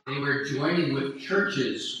They were joining with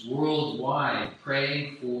churches worldwide,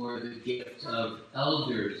 praying for the gift of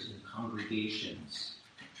elders and congregations.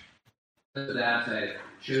 For that, I've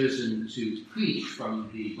chosen to preach from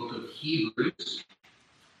the book of Hebrews.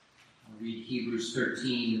 I'll read Hebrews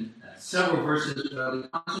 13, several verses, but I'll be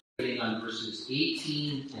concentrating on verses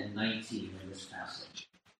 18 and 19 in this passage.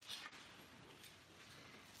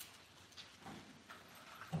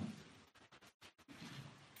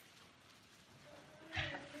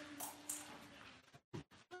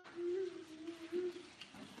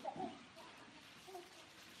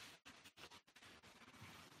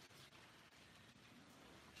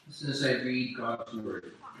 As I read God's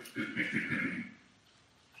word.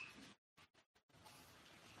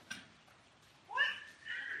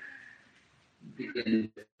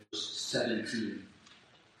 Begin with verse 17.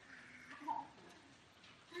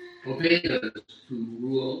 Obey those who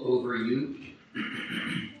rule over you,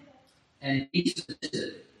 and be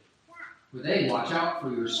submissive, for they watch out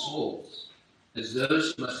for your souls, as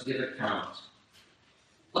those who must give account.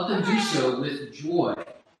 Let them do so with joy,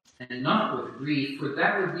 and not with grief, for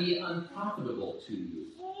that would be unprofitable to you.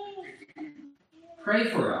 Pray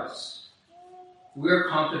for us. We're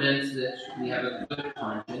confident that we have a good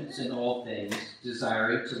conscience in all things,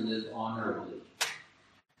 desiring to live honorably.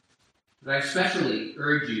 But I especially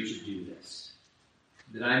urge you to do this,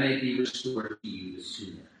 that I may be restored to you the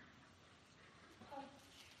sooner.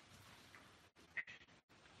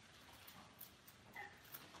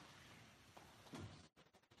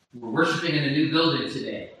 We're worshiping in a new building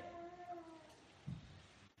today.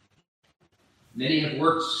 Many have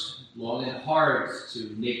worked long and hard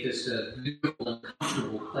to make this a beautiful and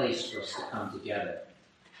comfortable place for us to come together.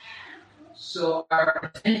 So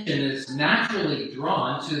our attention is naturally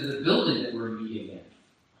drawn to the building that we're meeting in.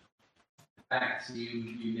 In fact,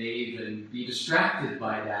 you may even be distracted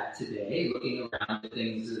by that today, looking around at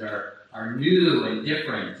things that are new and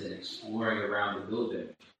different and exploring around the building.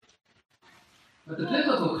 But the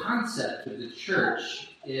biblical concept of the church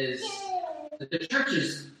is that the church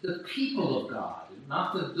is the people of God,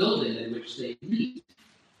 not the building in which they meet.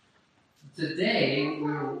 Today,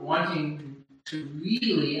 we're wanting to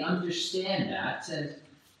really understand that and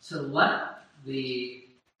to let the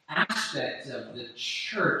aspect of the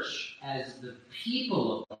church as the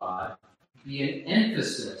people of God be an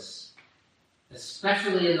emphasis,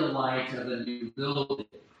 especially in the light of a new building,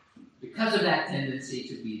 because of that tendency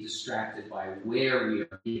to be distracted by where we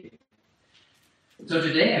are meeting. So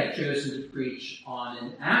today I've chosen to preach on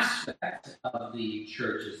an aspect of the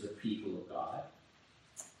church as the people of God,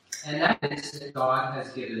 and that is that God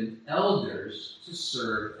has given elders to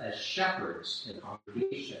serve as shepherds in the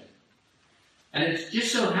congregation. And it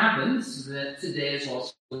just so happens that today is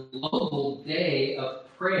also a global day of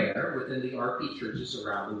prayer within the RP churches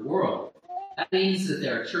around the world. That means that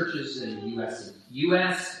there are churches in the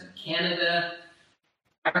US and Canada,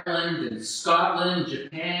 Ireland and Scotland,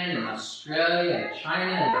 Japan and Australia and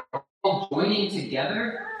China, and they're all joining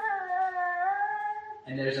together.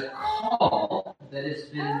 And there's a call that has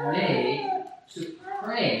been made to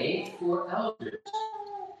pray for elders.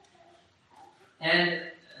 And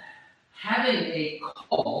having a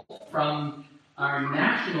call from our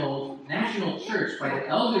national church by the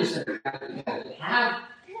elders that are gathered together to have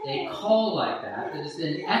a call like that has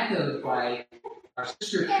been echoed by our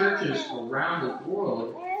sister churches around the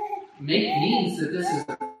world means that this is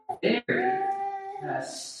a very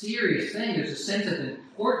serious thing. There's a sense of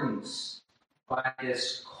importance by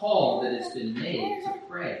this call that has been made to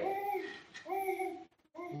pray.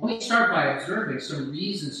 Let me start by observing some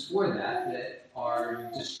reasons for that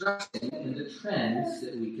are distressing in the trends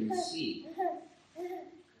that we can see.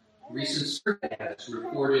 A recent survey has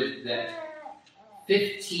reported that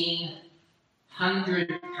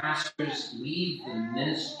 1,500 pastors leave the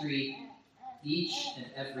ministry each and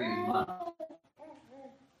every month.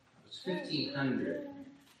 It's 1,500.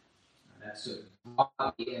 That's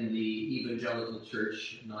probably in the evangelical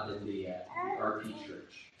church, not in the RP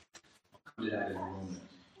church. I'll come to that in a moment.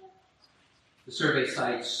 The survey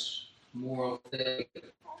cites moral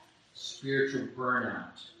failure, spiritual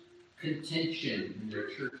burnout, contention in their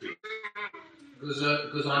churches.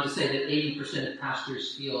 It goes on to say that 80% of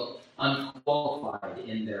pastors feel unqualified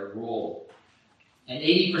in their role. And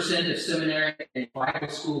 80% of seminary and Bible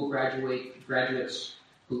school graduates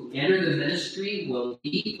who enter the ministry will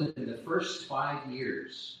leave within the first 5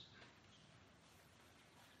 years.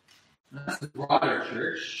 Now, that's the broader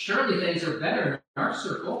church. Surely things are better in our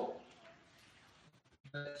circle.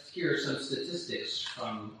 But here are some statistics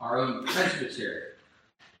from our own presbytery.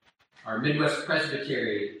 Our Midwest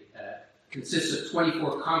Presbytery consists of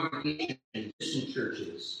 24 congregations and mission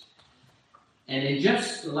churches. And in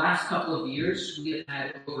just the last couple of years, we have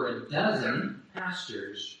had over a dozen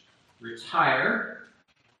pastors retire,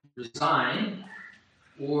 resign,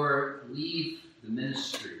 or leave the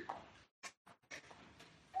ministry.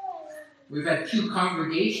 We've had 2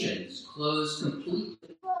 congregations close completely.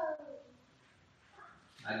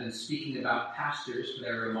 I've been speaking about pastors, but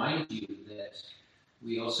I remind you that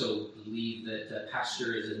we also believe that a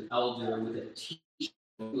pastor is an elder with a teaching.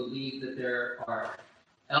 We believe that there are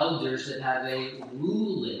elders that have a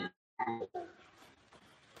ruling role.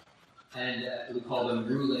 And we call them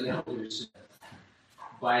ruling elders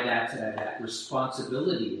by that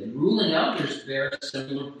responsibility. And ruling elders bear a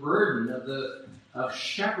similar burden of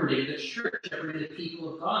shepherding the church, shepherding the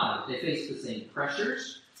people of God. They face the same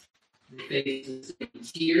pressures. They face the same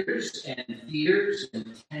tears and fears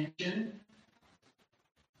and tension.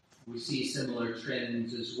 We see similar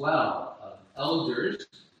trends as well of elders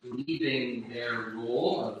leaving their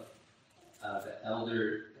role of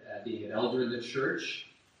elder, being an elder in the church,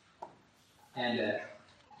 and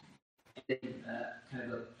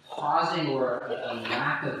kind of a pausing or a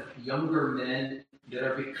lack of younger men that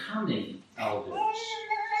are becoming elders.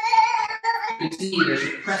 You can see there's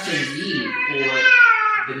a pressing need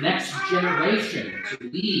for the next generation to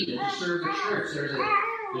lead and to serve the church.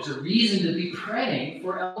 There's a reason to be praying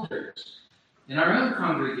for elders in our own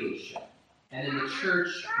congregation and in the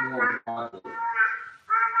church more broadly.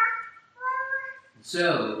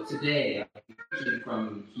 So today, I'm preaching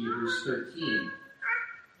from Hebrews 13,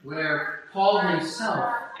 where Paul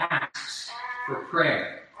himself asks for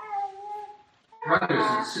prayer. Brothers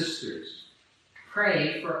and sisters,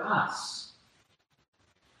 pray for us.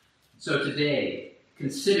 So today,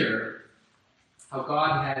 consider how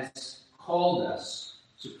God has called us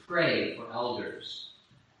to pray for elders,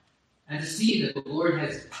 and to see that the Lord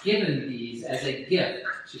has given these as a gift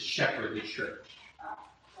to shepherd the church.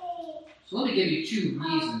 So let me give you 2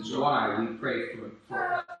 reasons why we pray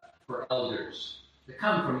for elders that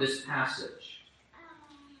come from this passage.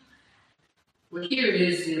 Well, here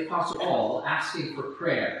is the Apostle Paul asking for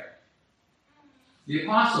prayer. The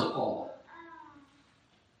Apostle Paul.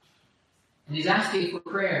 And he's asking for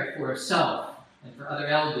prayer for himself and for other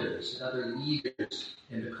elders and other leaders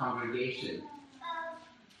in the congregation.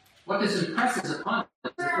 What this impresses upon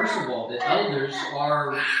us is, first of all, that elders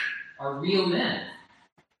are real men.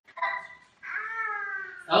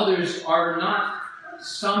 Elders are not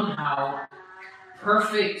somehow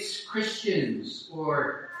perfect Christians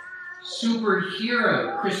or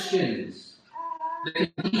superhero Christians that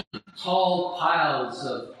can read tall piles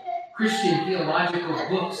of Christian theological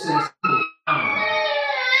books in a single town,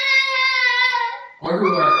 or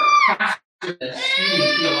who are pastors and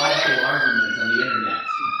spewing theological arguments on the internet.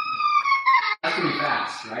 That's pretty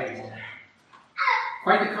fast, right?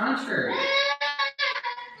 Quite the contrary.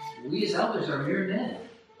 We as elders are mere men.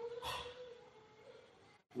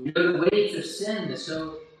 We know the weight of sin that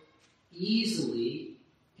so easily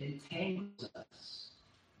entangles us.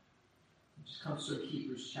 Which comes from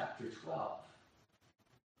Hebrews chapter 12.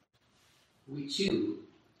 We too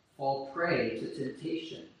fall prey to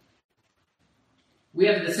temptation. We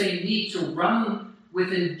have the same need to run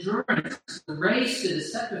with endurance the race that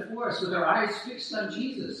is set before us with our eyes fixed on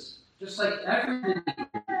Jesus, just like every believer.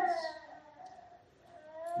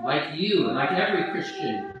 Like you and like every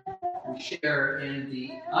Christian, we share in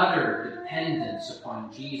the utter dependence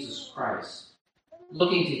upon Jesus Christ,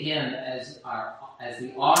 looking to him as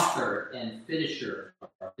the author and finisher of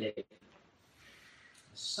our faith.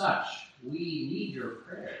 As such, we need your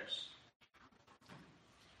prayers.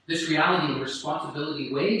 This reality and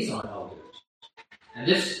responsibility weighs on elders, and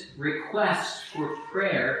this request for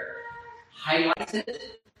prayer highlights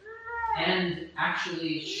it and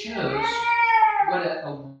actually shows what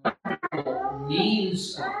a wonderful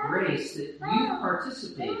means of grace that you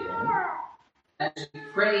participate in as you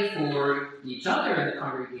pray for each other in the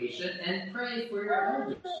congregation and pray for your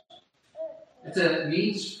elders. It's a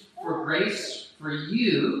means for grace for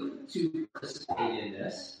you to participate in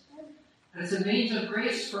this, and it's a means of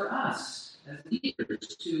grace for us as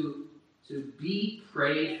leaders to be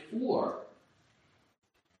prayed for.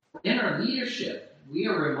 In our leadership, we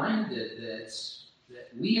are reminded that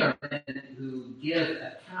we are men who give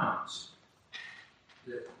account.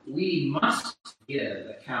 That we must give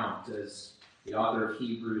account, as the author of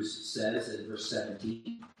Hebrews says in verse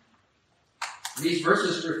 17. These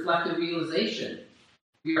verses reflect a realization.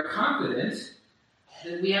 We are confident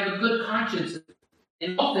that we have a good conscience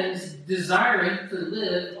in all things, desiring to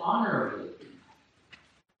live honorably.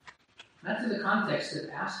 That's in the context of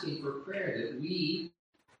asking for prayer, that we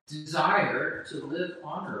desire to live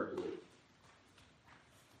honorably.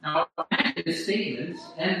 Now, imagine this statement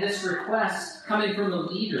and this request coming from a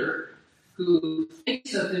leader who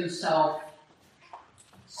thinks of himself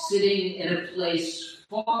sitting in a place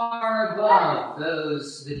far above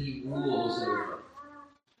those that he rules over.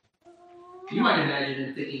 You might imagine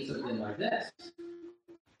him thinking something like this.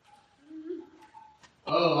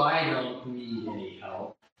 Oh, I don't need any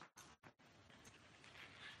help.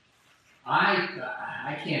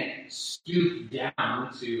 I can't stoop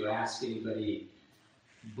down to ask anybody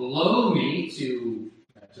below me to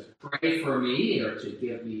pray for me or to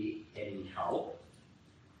give me any help.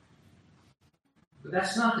 But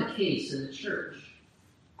that's not the case in the church.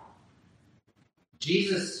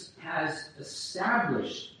 Jesus has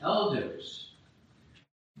established elders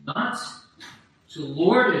not to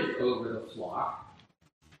lord it over the flock,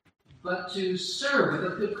 but to serve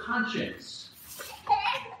with a good conscience,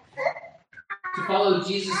 to follow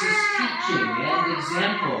Jesus' teaching and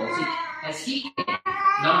example as he came,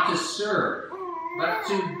 not to serve, but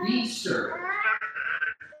to be served.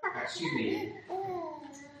 Excuse me,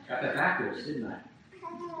 got that backwards, didn't I?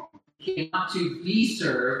 He came not to be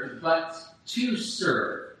served, but to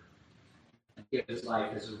serve, and give his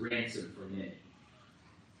life as a ransom for many.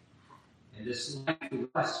 And this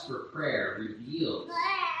request for prayer reveals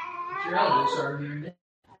that your elders are mere men,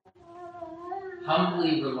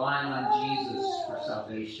 humbly relying on Jesus for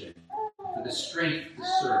salvation, for the strength to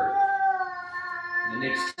serve. And it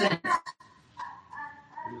makes sense that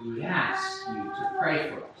we would ask you to pray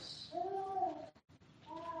for us.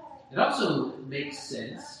 It also makes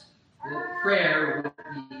sense that prayer would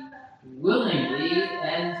be willingly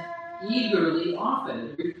and eagerly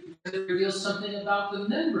often. It reveals something about the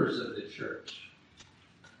members of the church.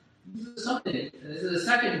 This is the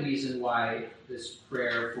second reason why this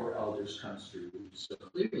prayer for elders comes through so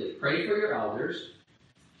clearly. Pray for your elders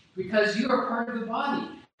because you are part of the body.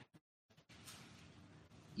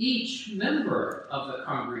 Each member of the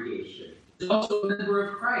congregation is also a member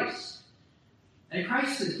of Christ. And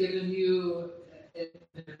Christ has given you an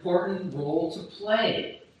important role to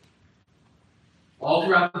play. All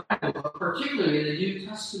throughout the Bible, but particularly in the New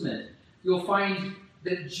Testament, you'll find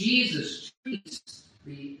that Jesus treats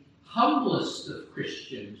the humblest of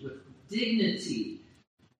Christians with dignity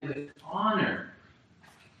and with honor.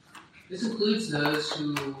 This includes those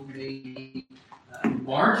who may be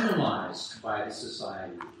marginalized by the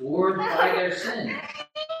society or by their sins.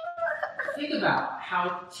 Think about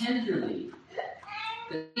how tenderly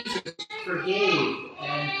that Jesus forgave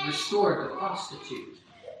and restored the prostitute.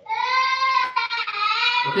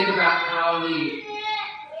 Or think about how he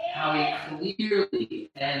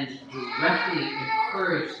clearly and directly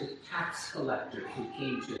encouraged the tax collector who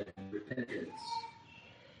came to him in repentance.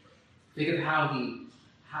 Think of how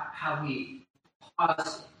he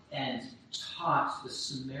paused and taught the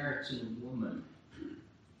Samaritan woman.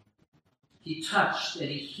 He touched and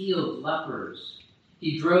he healed lepers.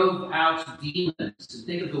 He drove out demons. And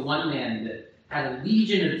think of the one man that had a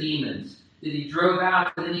legion of demons that he drove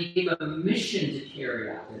out, and then he gave up a mission to carry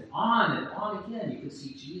out. And on again, you can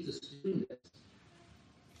see Jesus doing this.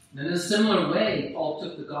 And in a similar way, Paul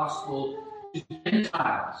took the gospel to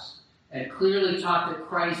Gentiles and clearly taught that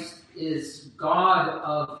Christ is God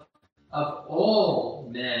of all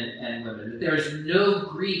men and women. That there is no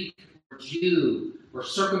Greek or Jew or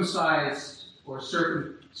circumcised or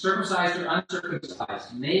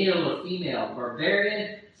uncircumcised, male or female,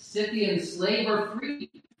 barbarian, Scythian, slave or free.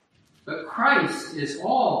 But Christ is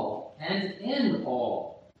all and in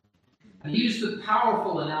all. I use the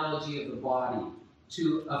powerful analogy of the body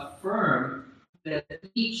to affirm that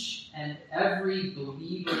each and every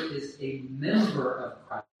believer is a member of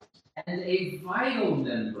Christ and a vital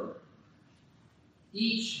member,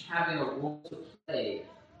 each having a role to play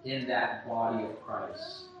in that body of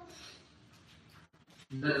Christ.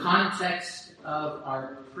 In the context of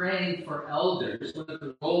our praying for elders, one of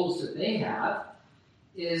the roles that they have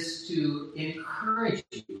is to encourage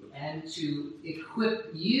you and to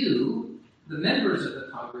equip you, the members of the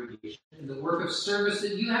congregation, in the work of service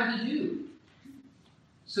that you have to do,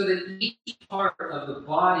 so that each part of the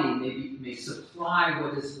body may supply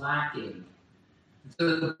what is lacking, so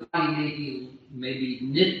that the body may be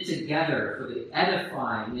knit together for the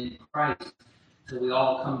edifying in Christ, till we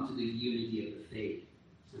all come to the unity of the faith,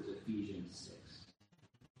 says Ephesians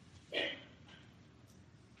 6.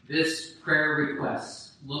 This prayer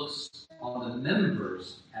request looks on the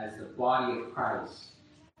members as the body of Christ,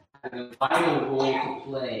 having a vital role to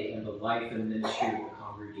play in the life and ministry of the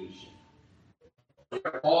congregation.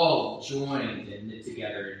 We're all joined and knit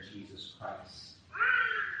together in Jesus Christ.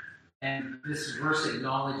 And this verse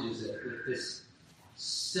acknowledges it with this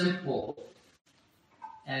simple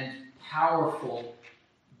and powerful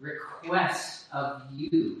request of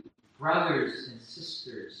you, brothers and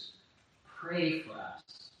sisters, pray for us.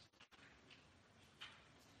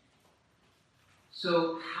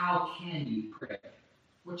 So how can you pray?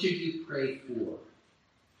 What should you pray for?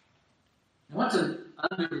 I want to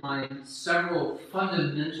underline several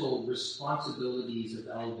fundamental responsibilities of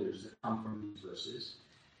elders that come from these verses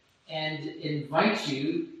and invite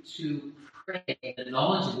you to pray in a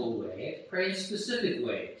knowledgeable way, pray in specific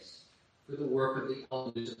ways for the work of the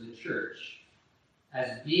elders of the church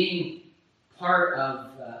as being part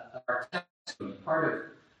of our testimony,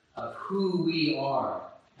 part of who we are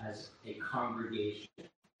as a congregation.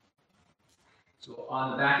 So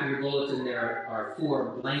on the back of your bulletin there are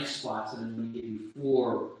 4 blank spots, and I'm going to give you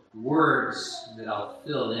 4 words that I'll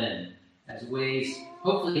fill in as ways,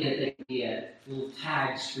 hopefully that they can be little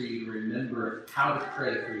tags for you to remember how to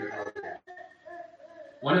pray for your elder.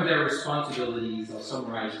 One of their responsibilities I'll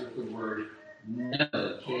summarize with the word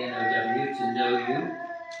know, K-N-O-W, to know you.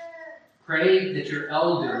 Pray that your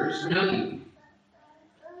elders know you.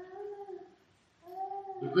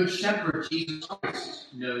 The Good Shepherd, Jesus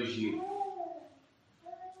Christ, knows you.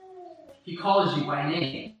 He calls you by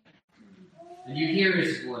name, and you hear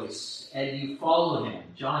his voice, and you follow him.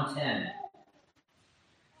 John 10.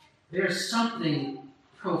 There's something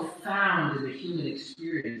profound in the human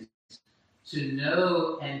experience to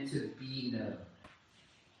know and to be known.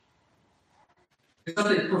 There's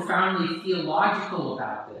something profoundly theological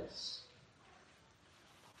about this.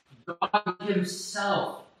 God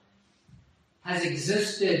himself has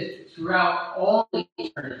existed throughout all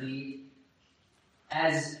eternity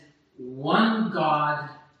as one God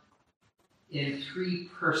in 3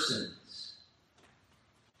 persons,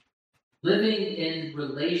 living in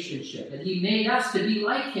relationship. And he made us to be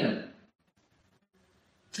like him,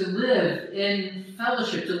 to live in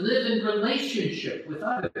fellowship, to live in relationship with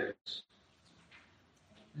others.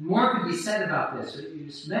 And more could be said about this, but you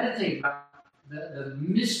just meditate about the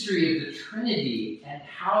mystery of the Trinity and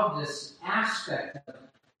how this aspect of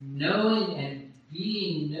knowing and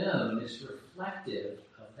being known is reflective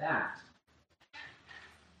of that.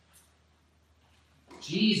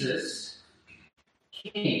 Jesus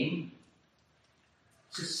came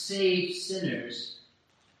to save sinners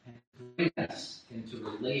and bring us into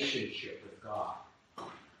relationship with God.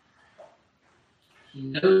 He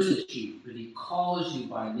knows the sheep, but he calls you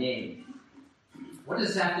by name. What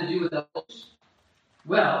does that have to do with elders?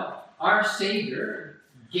 Well, our Savior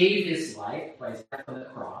gave his life by death on the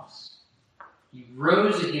cross. He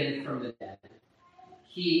rose again from the dead.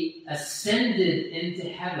 He ascended into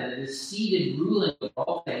heaven and is seated ruling of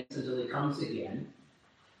all things until he comes again.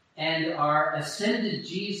 And our ascended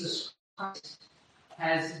Jesus Christ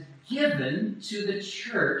has given to the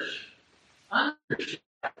church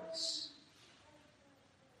under-shepherds.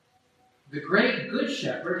 The great Good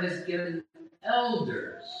Shepherd has given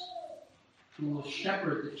elders who will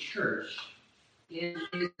shepherd the church in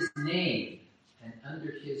his name and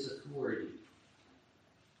under his authority.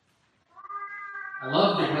 I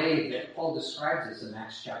love the way that Paul describes this in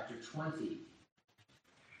Acts chapter 20.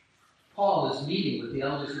 Paul is meeting with the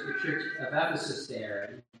elders of the church of Ephesus there,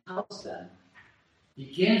 and he tells them, he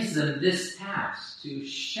gives them this task to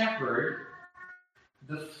shepherd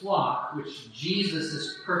the flock which Jesus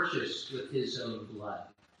has purchased with his own blood.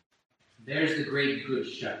 There's the great Good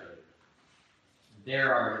Shepherd.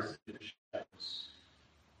 There are his good shepherds,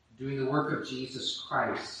 doing the work of Jesus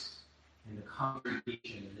Christ in the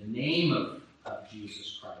congregation, in the name of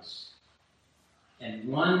Jesus Christ. And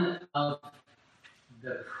one of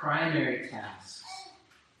the primary tasks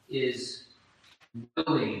is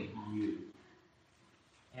knowing you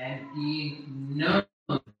and being known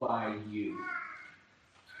by you.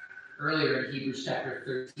 Earlier in Hebrews chapter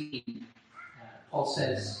 13, Paul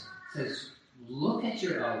says, look at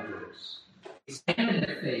your elders, examine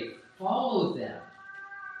their faith, follow them,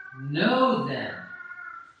 know them,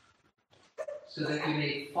 so that you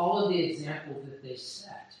may follow the example that they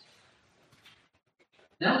set.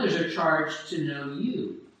 The elders are charged to know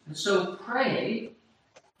you. And so pray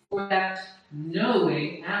for that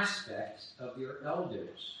knowing aspect of your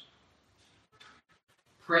elders.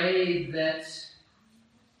 Pray that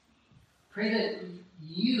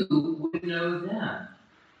you would know them.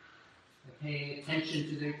 Pay attention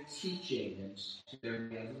to their teaching and to their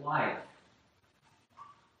way of life.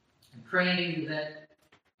 And praying that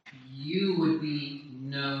you would be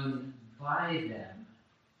known by them,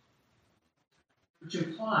 which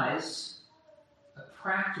implies a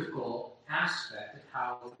practical aspect of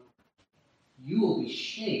how you will be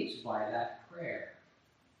shaped by that prayer.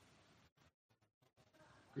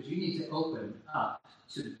 Because you need to open up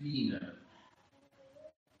to be known.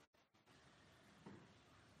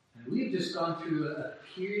 And we've just gone through a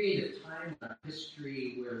period of time in our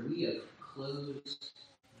history where we have closed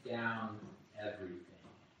down everything.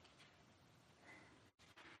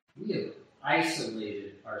 We have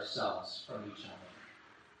isolated ourselves from each other.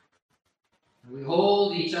 And we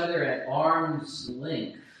hold each other at arm's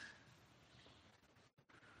length.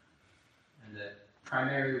 And the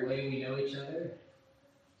primary way we know each other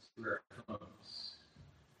is through our phones,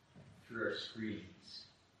 through our screens.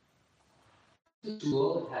 It's a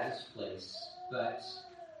tool, it has its place, but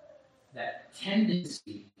that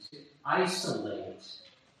tendency to isolate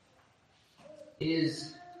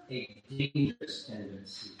is a dangerous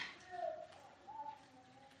tendency.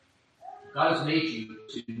 God has made you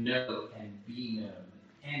to know and be known,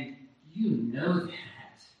 and you know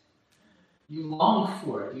that. You long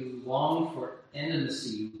for it. You long for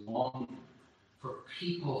intimacy. You long for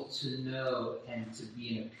people to know and to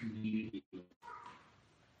be in a community.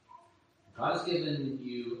 God has given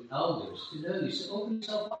you elders to know you, so open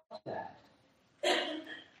yourself up to that.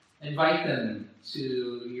 Invite them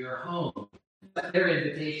to your home. Invite their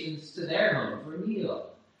invitations to their home for a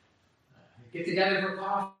meal. Get together for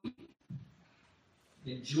coffee.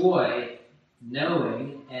 Enjoy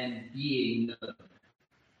knowing and being known.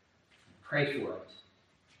 Pray for it.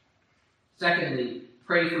 Secondly,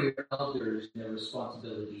 pray for your elders and their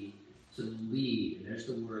responsibility to lead. And there's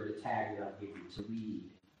the word, the tag that I'll give you, to lead.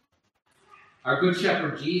 Our Good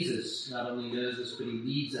Shepherd Jesus not only knows us, but he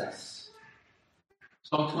leads us.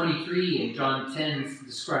 Psalm 23 and John 10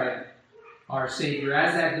 describe our Savior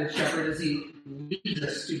as that Good Shepherd as he leads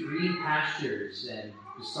us to green pastures and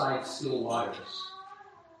beside still waters.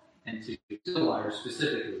 And to still waters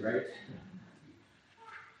specifically, right?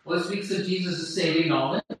 Well, it speaks of Jesus' saving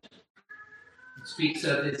knowledge. It speaks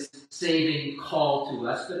of his saving call to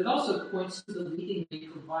us, but it also points to the leading he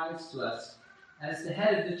provides to us as the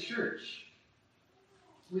head of the church.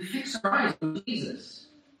 We fix our eyes on Jesus.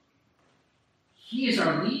 He is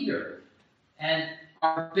our leader and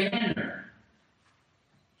our banner.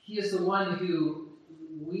 He is the one who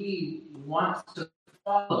we want to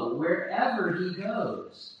follow wherever he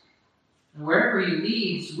goes. And wherever he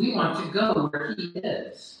leads, we want to go where he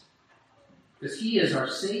is. Because he is our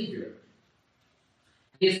Savior.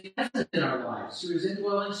 He is present in our lives through his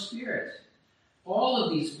indwelling Spirit. All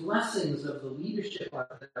of these blessings of the leadership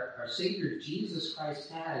that our Savior Jesus Christ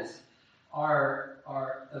has are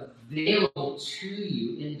available to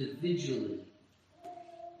you individually,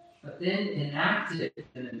 but then enacted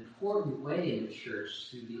in an important way in the church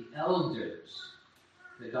through the elders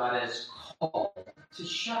that God has called to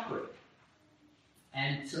shepherd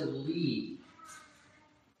and to lead.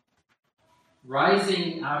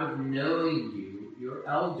 Rising out of knowing you, your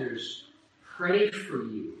elders pray for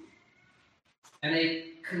you. And they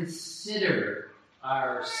consider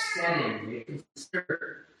our setting. They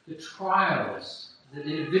consider the trials that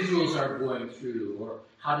individuals are going through or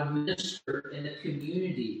how to minister in the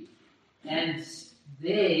community. And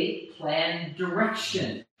they plan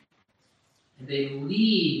direction. And they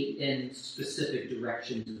lead in specific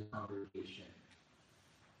directions in the congregation.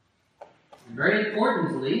 And very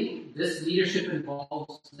importantly, this leadership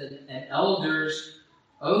involves an elder's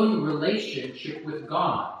own relationship with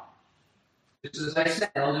God. Just as I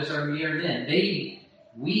said, elders are mere men. We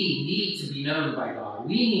need to be known by God.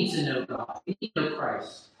 We need to know God. We need to know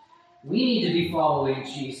Christ. We need to be following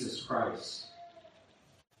Jesus Christ.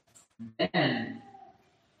 Then,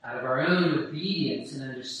 out of our own obedience and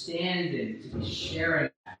understanding, to be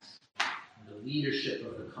sharing that in the leadership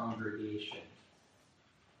of the congregation.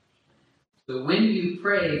 So when you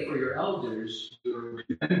pray for your elders, you're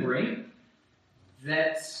remembering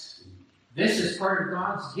that this is part of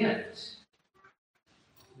God's gift.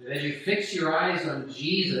 As you fix your eyes on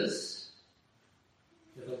Jesus,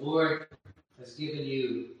 that the Lord has given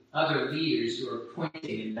you other leaders who are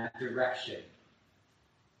pointing in that direction.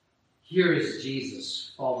 Here is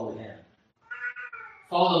Jesus. Follow him.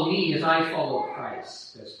 Follow me as I follow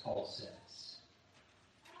Christ, as Paul says.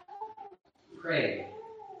 Pray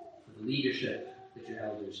for the leadership that your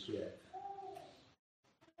elders give.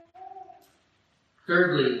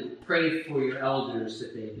 Thirdly, pray for your elders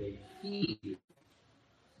that they may feed you.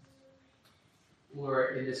 Or,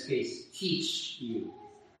 in this case, teach you.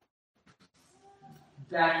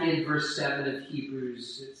 Back in verse 7 of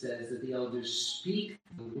Hebrews, it says that the elders speak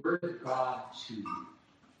the word of God to you.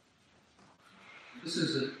 This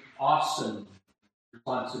is an awesome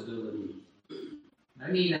responsibility. I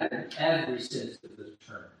mean that in every sense of the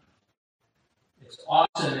term. It's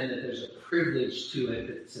awesome in that there's a privilege to it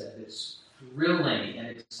that's thrilling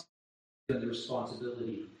and exciting, the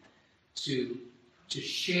responsibility to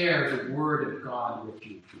share the word of God with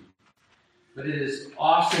you. but it is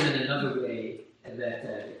awesome in another way that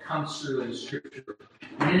it comes through in Scripture.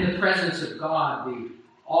 And in the presence of God, the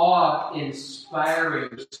awe-inspiring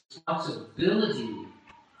responsibility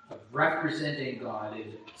of representing God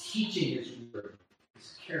and teaching His Word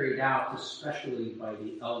is carried out especially by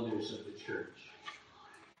the elders of the church.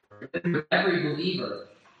 Every believer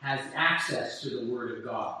has access to the Word of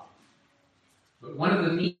God. But one of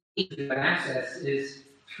the means of access is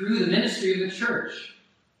through the ministry of the church,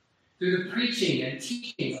 through the preaching and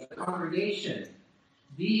teaching of the congregation.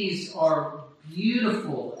 These are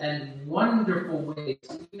beautiful and wonderful ways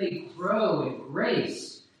that you may grow in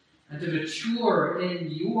grace and to mature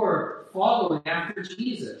in your following after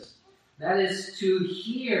Jesus. That is to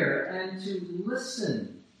hear and to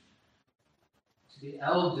listen to the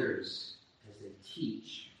elders as they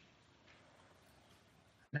teach.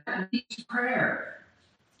 That needs prayer.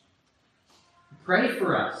 Pray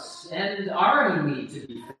for us and our own need to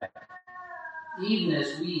be fed, even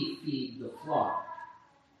as we feed the flock.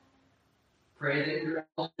 Pray that your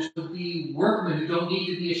elders would be workmen who don't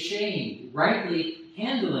need to be ashamed, rightly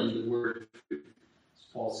handling the word of truth, as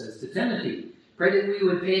Paul says to Timothy. Pray that we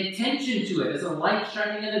would pay attention to it as a light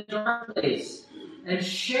shining in a dark place, and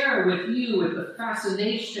share with you with the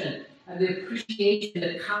fascination and the appreciation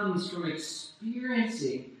that comes from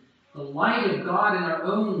experiencing the light of God in our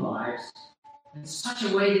own lives in such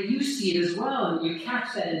a way that you see it as well, and you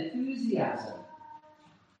catch that enthusiasm.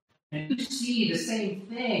 And you see the same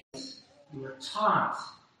things you are taught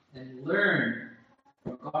and learn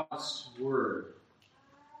from God's Word.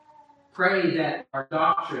 Pray that our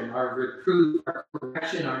doctrine, our reproof, our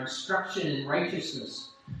correction, our instruction in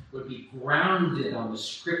righteousness would be grounded on the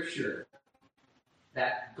Scripture,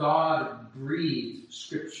 that God-breathed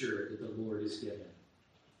Scripture that the Lord has given.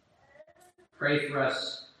 Pray for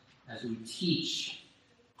us as we teach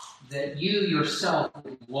that you yourself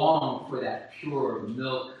long for that pure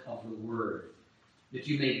milk of the Word, that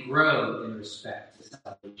you may grow in respect to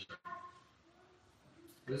salvation.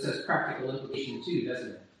 This has practical implication too,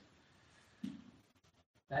 doesn't it?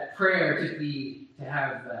 That prayer to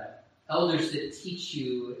have elders that teach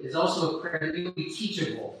you is also a prayer that you will be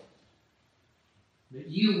teachable, that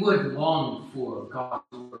you would long for God's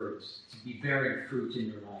words to be bearing fruit in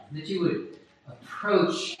your life, and that you would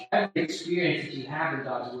approach every experience that you have in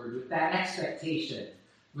God's Word with that expectation,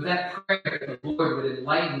 with that prayer that the Lord would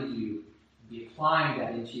enlighten you and be applying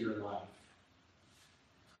that into your life.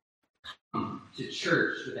 Come to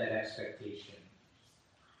church with that expectation.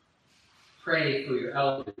 Pray for your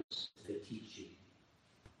elders as they teach you.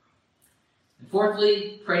 And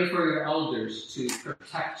fourthly, pray for your elders to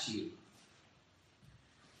protect you.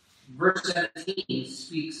 Verse 17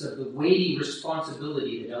 speaks of the weighty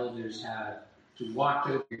responsibility that elders have to watch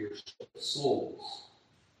over your souls.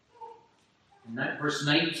 And that verse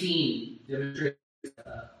 19 demonstrates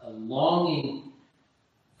a longing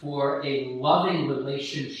for a loving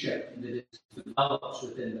relationship that is developed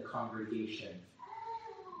within the congregation,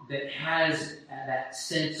 that has that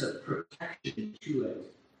sense of protection to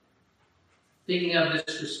it. Thinking of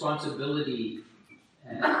this responsibility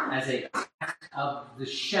as a act of the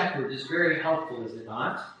shepherd is very helpful, is it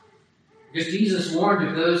not? Because Jesus warned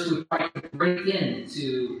of those who would try to break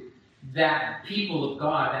into that people of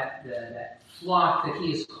God, that flock that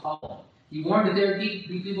he is calling. He warned that there would be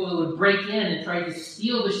people who would break in and try to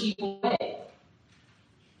steal the sheep away.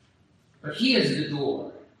 But he is the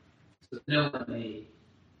door, so that no one may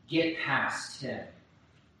get past him.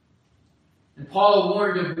 And Paul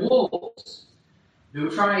warned of wolves who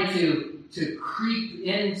try to creep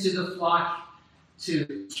into the flock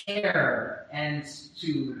to tear and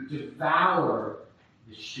to devour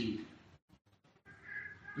the sheep.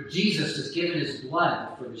 But Jesus has given his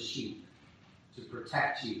blood for the sheep to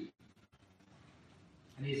protect you.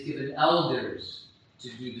 And he has given elders to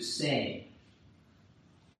do the same.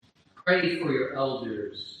 Pray for your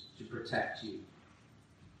elders to protect you.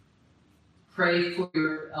 Pray for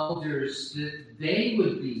your elders that they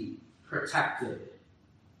would be protected.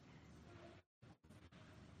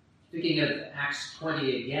 Thinking of Acts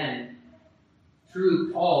 20 again,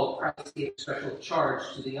 through Paul, Christ gave special charge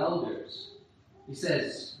to the elders. He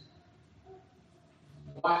says,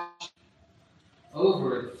 watch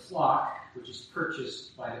over the flock which is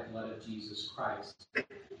purchased by the blood of Jesus Christ.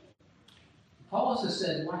 Paul also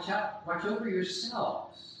said, watch over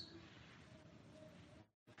yourselves.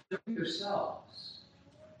 Watch over yourselves.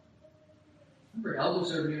 Remember,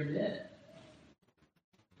 elders are mere men.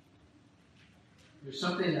 There's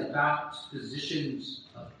something about positions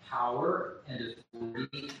of power and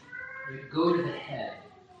authority that go to the head.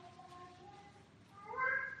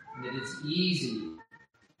 And that it's easy to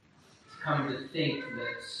come to think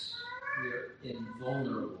that we're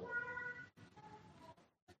invulnerable.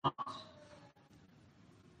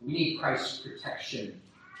 We need Christ's protection.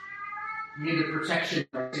 We need the protection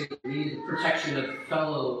of our Savior. We need the protection of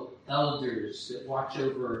fellow elders that watch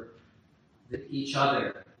over each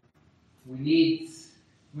other. We need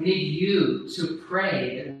you to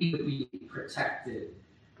pray that we would be protected.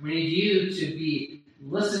 We need you to be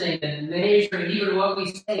listening and measuring even what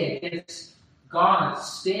we say against God's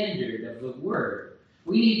standard of the Word.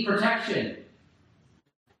 We need protection.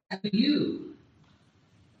 You.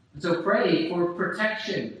 And so pray for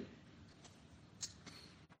protection.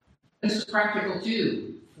 This is practical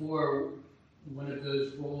too. For one of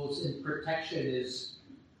those roles in protection is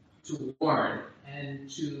to warn and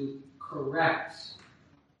to correct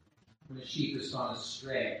when a sheep has gone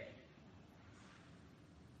astray.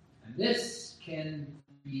 And this can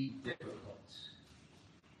be difficult.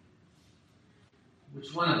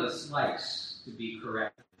 Which one of us likes to be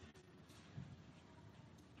corrected?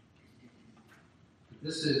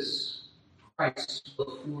 This is Christ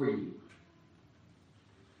before you.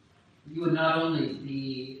 You would not only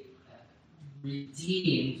be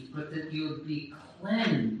redeemed, but that you would be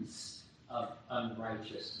cleansed of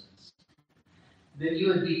unrighteousness. That you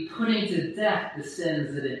would be putting to death the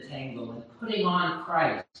sins that entangle and putting on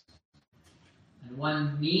Christ. And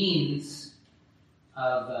one means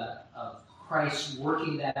of Christ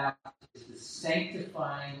working that out is the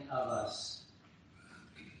sanctifying of us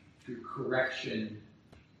through correction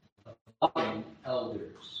of loving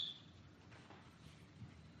elders.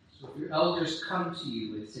 So if your elders come to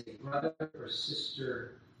you and say, brother or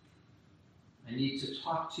sister, I need to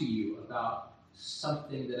talk to you about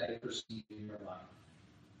something that I perceive in your life.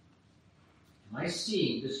 Am I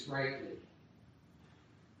seeing this rightly?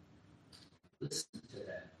 Listen to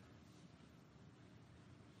them.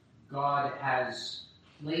 God has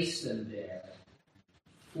placed them there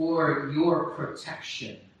for your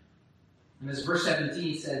protection. And as verse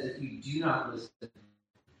 17 says, if you do not listen,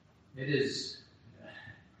 it is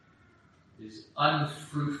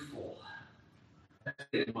unfruitful.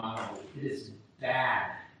 It is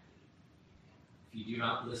bad if you do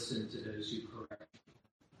not listen to those who correct you.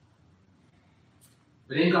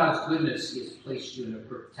 But in God's goodness, He has placed you in a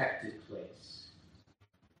protected place.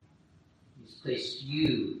 He's placed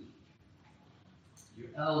you, your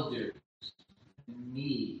elders, and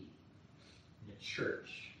me in a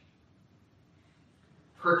church,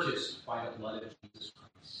 purchased by the blood of Jesus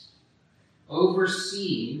Christ,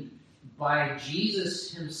 overseen by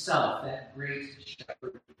Jesus Himself, that great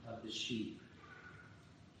shepherd of the sheep.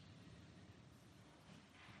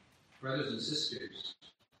 Brothers and sisters,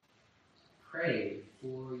 pray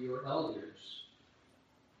for your elders.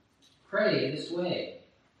 Pray in this way.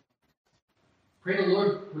 Pray the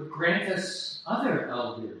Lord would grant us other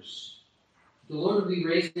elders. The Lord would be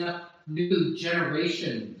raising up new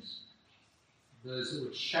generations, those that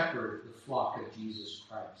would shepherd the flock of Jesus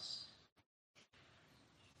Christ.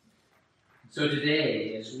 So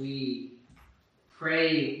today, as we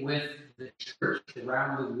pray with the church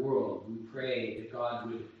around the world, we pray that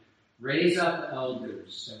God would raise up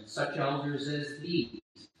elders, and such elders as these.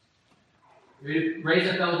 Raise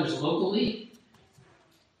up elders locally,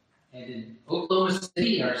 and in Oklahoma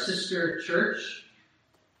City, our sister church,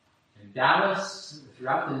 in Dallas,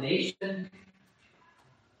 throughout the nation,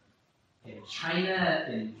 in China,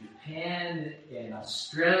 in Japan, in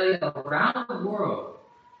Australia, around the world.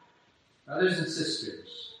 Brothers and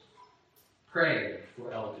sisters, pray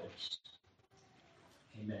for elders.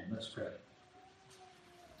 Amen. Let's pray.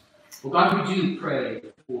 Well, God, we do pray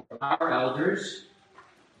for our elders.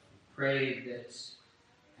 Pray that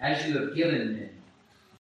as you have given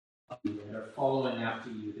them and are following after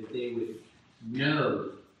you, that they would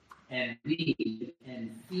know and lead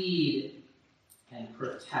and feed and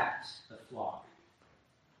protect the flock.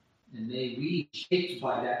 And may we, shaped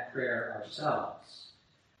by that prayer ourselves,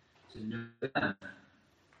 to know them,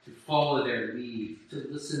 to follow their lead, to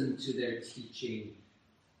listen to their teaching,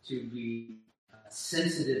 to be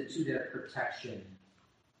sensitive to their protection.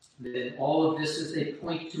 That in all of this, as they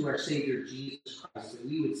point to our Savior Jesus Christ, that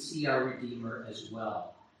we would see our Redeemer as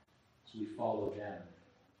well as we follow them.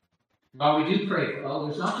 God, we do pray for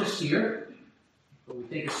elders, not just here, but we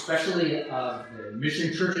think especially of the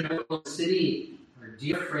Mission Church in Oklahoma City, our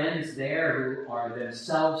dear friends there who are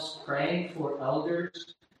themselves praying for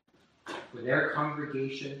elders, for their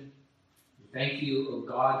congregation. We thank you, O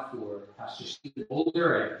God, for Pastor Stephen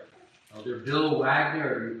Boulder and Elder Bill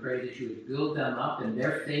Wagner. We pray that you would build them up in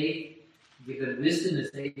their faith, give them wisdom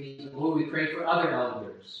as they need. Lord, we pray for other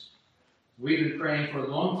elders. We've been praying for a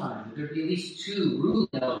long time that there be at least 2 ruling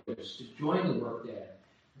elders to join the work there.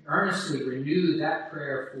 We earnestly renew that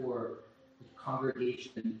prayer for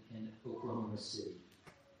congregation in Oklahoma City.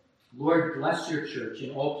 Lord, bless your church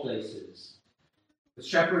in all places, the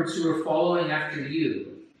shepherds who are following after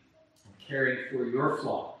you and caring for your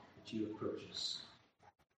flock that you have purchased.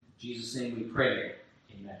 In Jesus' name we pray.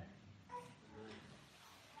 Amen.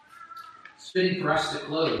 It's fitting for us to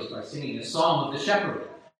close by singing the Psalm of the Shepherd.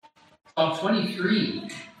 Psalm 23,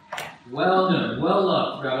 well known, well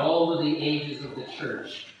loved throughout all of the ages of the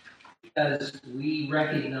church, because we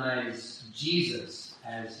recognize Jesus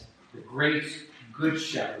as the great good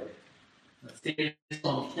shepherd. Let's take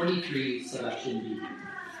Psalm 23, selection B.